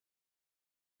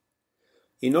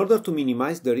In order to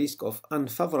minimize the risk of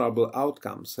unfavorable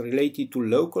outcomes related to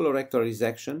low colorectal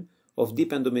resection of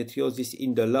deep endometriosis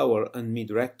in the lower and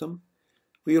mid-rectum,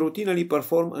 we routinely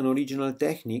perform an original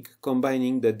technique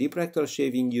combining the deep rectal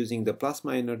shaving using the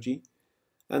plasma energy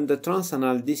and the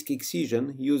transanal disc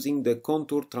excision using the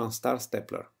contour transstar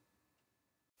stapler.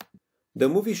 The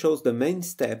movie shows the main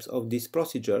steps of this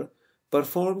procedure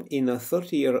performed in a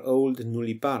 30-year-old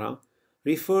nullipara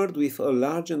referred with a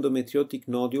large endometriotic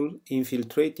nodule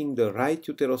infiltrating the right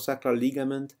uterosacral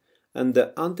ligament and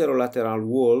the anterolateral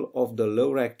wall of the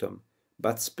low rectum,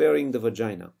 but sparing the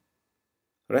vagina.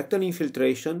 Rectal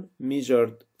infiltration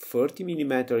measured 30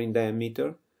 mm in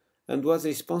diameter and was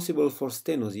responsible for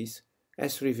stenosis,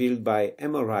 as revealed by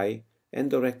MRI,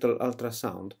 endorectal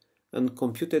ultrasound, and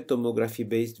computed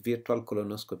tomography-based virtual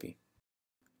colonoscopy.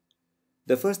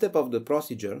 The first step of the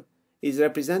procedure is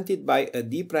represented by a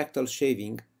deep rectal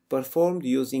shaving performed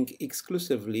using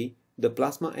exclusively the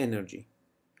plasma energy,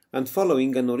 and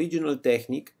following an original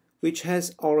technique which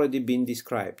has already been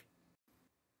described.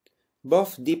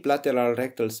 Both deep lateral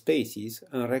rectal spaces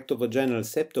and rectovaginal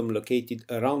septum located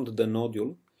around the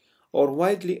nodule are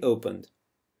widely opened,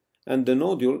 and the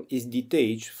nodule is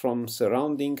detached from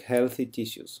surrounding healthy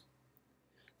tissues.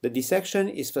 The dissection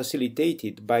is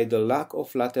facilitated by the lack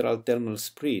of lateral thermal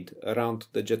spread around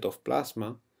the jet of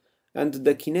plasma and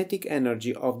the kinetic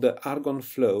energy of the argon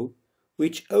flow,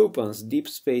 which opens deep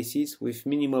spaces with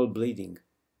minimal bleeding.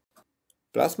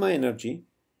 Plasma energy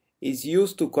is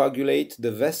used to coagulate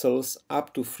the vessels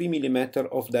up to 3 mm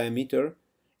of diameter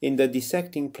in the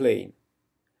dissecting plane,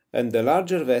 and the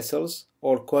larger vessels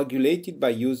are coagulated by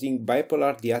using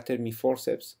bipolar diathermy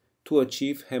forceps to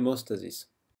achieve hemostasis.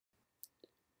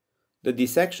 The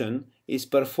dissection is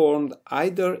performed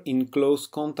either in close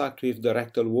contact with the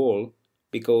rectal wall,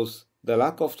 because the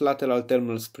lack of lateral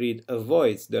thermal spread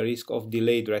avoids the risk of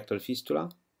delayed rectal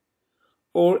fistula,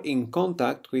 or in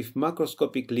contact with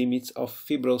macroscopic limits of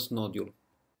fibrous nodule.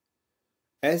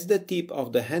 As the tip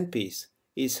of the handpiece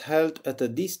is held at a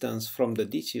distance from the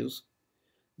tissues,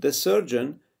 the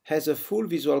surgeon has a full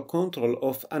visual control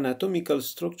of anatomical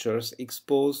structures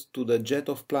exposed to the jet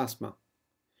of plasma,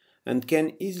 and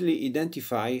can easily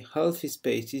identify healthy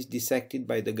spaces dissected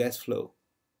by the gas flow.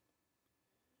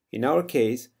 In our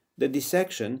case, the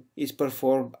dissection is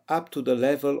performed up to the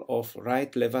level of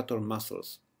right levator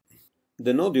muscles.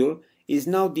 The nodule is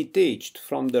now detached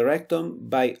from the rectum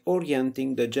by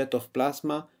orienting the jet of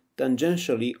plasma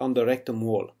tangentially on the rectum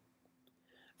wall.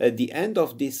 At the end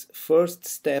of this first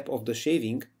step of the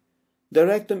shaving, the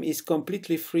rectum is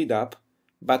completely freed up,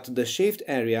 but the shaved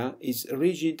area is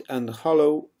rigid and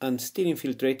hollow and still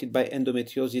infiltrated by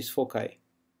endometriosis foci.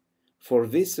 For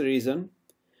this reason,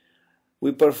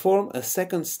 we perform a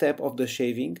second step of the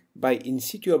shaving by in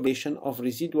situ ablation of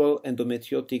residual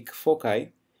endometriotic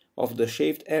foci of the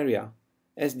shaved area,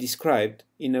 as described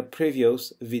in a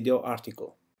previous video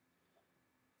article.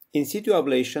 In situ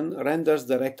ablation renders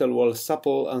the rectal wall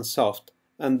supple and soft,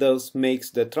 and thus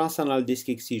makes the transanal disc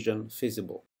excision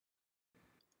feasible.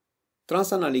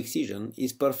 Transanal excision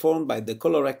is performed by the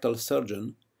colorectal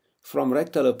surgeon from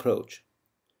rectal approach.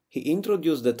 He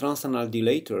introduces the transanal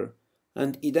dilator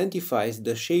and identifies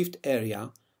the shaved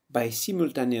area by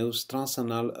simultaneous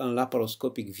transanal and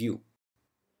laparoscopic view.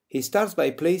 He starts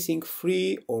by placing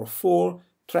 3 or 4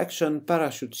 traction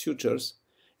parachute sutures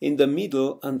in the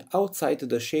middle and outside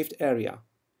the shaved area,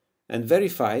 and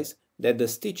verifies that the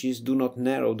stitches do not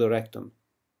narrow the rectum.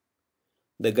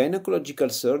 The gynecological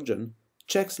surgeon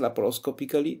checks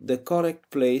laparoscopically the correct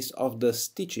place of the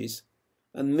stitches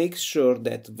and makes sure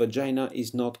that vagina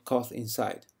is not caught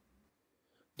inside.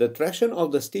 The traction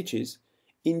of the stitches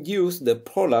induces the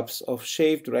prolapse of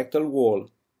shaved rectal wall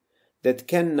that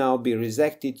can now be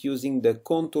resected using the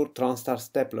contour transstar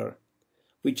stapler,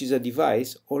 which is a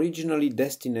device originally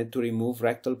destined to remove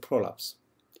rectal prolapse.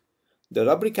 The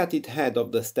lubricated head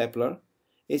of the stapler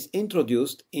is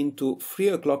introduced into 3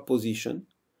 o'clock position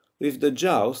with the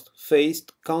jaws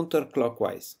faced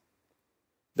counterclockwise.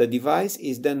 The device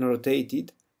is then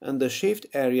rotated and the shaved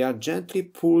area gently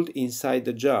pulled inside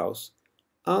the jaws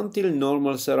until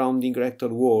normal surrounding rectal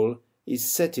wall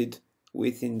is setted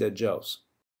within the jaws.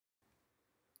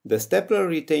 The stapler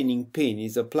retaining pin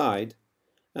is applied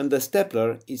and the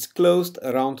stapler is closed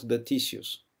around the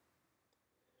tissues.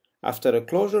 After a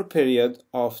closure period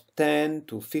of 10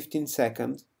 to 15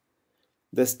 seconds,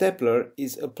 the stapler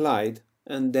is applied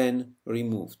and then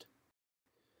removed.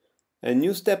 A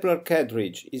new stapler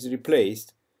cartridge is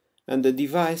replaced and the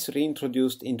device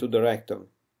reintroduced into the rectum.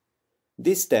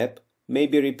 This step may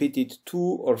be repeated 2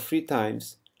 or 3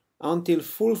 times until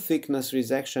full thickness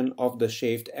resection of the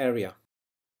shaved area.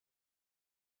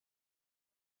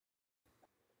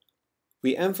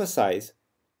 We emphasize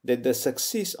that the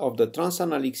success of the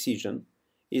transanal excision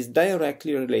is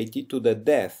directly related to the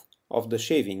depth of the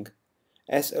shaving,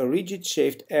 as rigid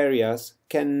shaved areas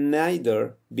can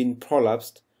neither be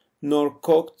prolapsed nor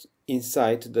coaxed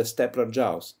inside the stapler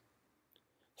jaws.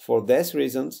 For these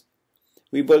reasons,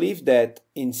 we believe that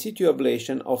in situ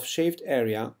ablation of shaved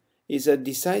area is a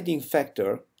deciding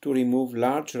factor to remove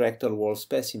large rectal wall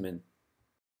specimen.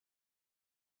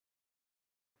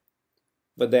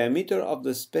 The diameter of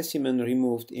the specimen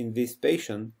removed in this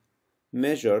patient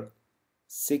measured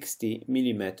 60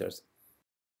 millimeters.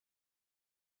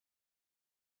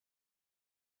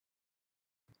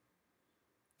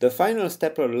 The final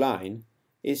stapler line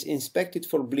is inspected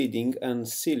for bleeding and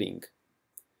sealing.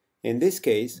 In this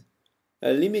case,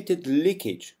 a limited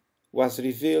leakage was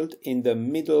revealed in the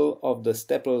middle of the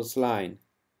stapler's line.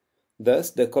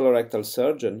 Thus, the colorectal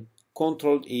surgeon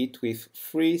controlled it with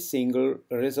 3 single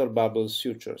resorbable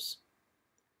sutures.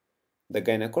 The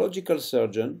gynecological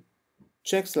surgeon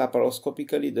checks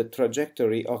laparoscopically the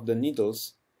trajectory of the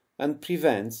needles and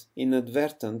prevents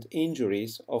inadvertent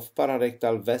injuries of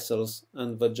pararectal vessels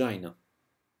and vagina.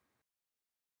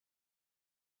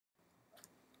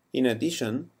 In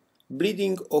addition,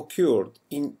 bleeding occurred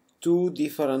in 2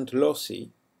 different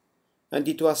loci, and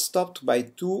it was stopped by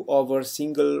 2 over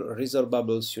single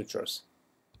resorbable sutures.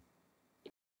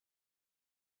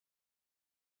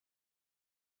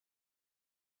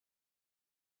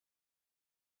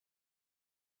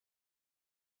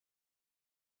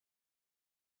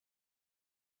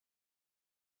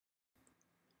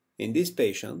 In this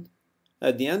patient,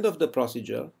 at the end of the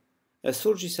procedure, a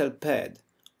Surgicel pad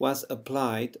was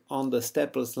applied on the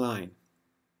stapler's line.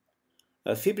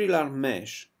 A fibrillar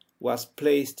mesh was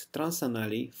placed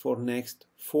transanally for next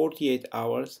 48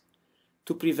 hours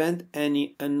to prevent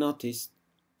any unnoticed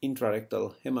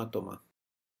intrarectal hematoma.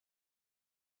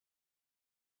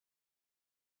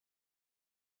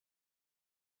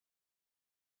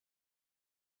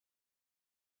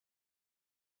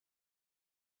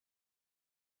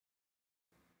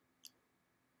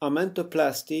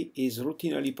 Amentorrhaplasty is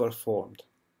routinely performed.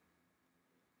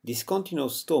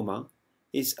 Discontinuous stoma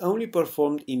is only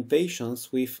performed in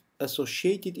patients with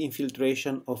associated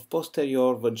infiltration of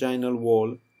posterior vaginal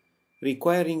wall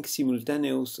requiring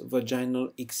simultaneous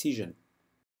vaginal excision.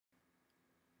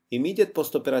 Immediate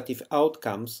postoperative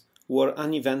outcomes were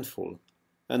uneventful,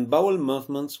 and bowel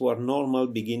movements were normal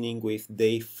beginning with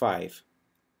day 5.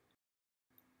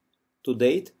 To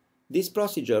date, this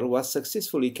procedure was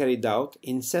successfully carried out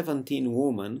in 17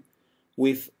 women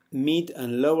with mid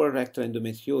and lower rectal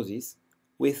endometriosis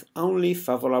with only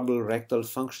favorable rectal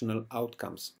functional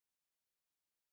outcomes.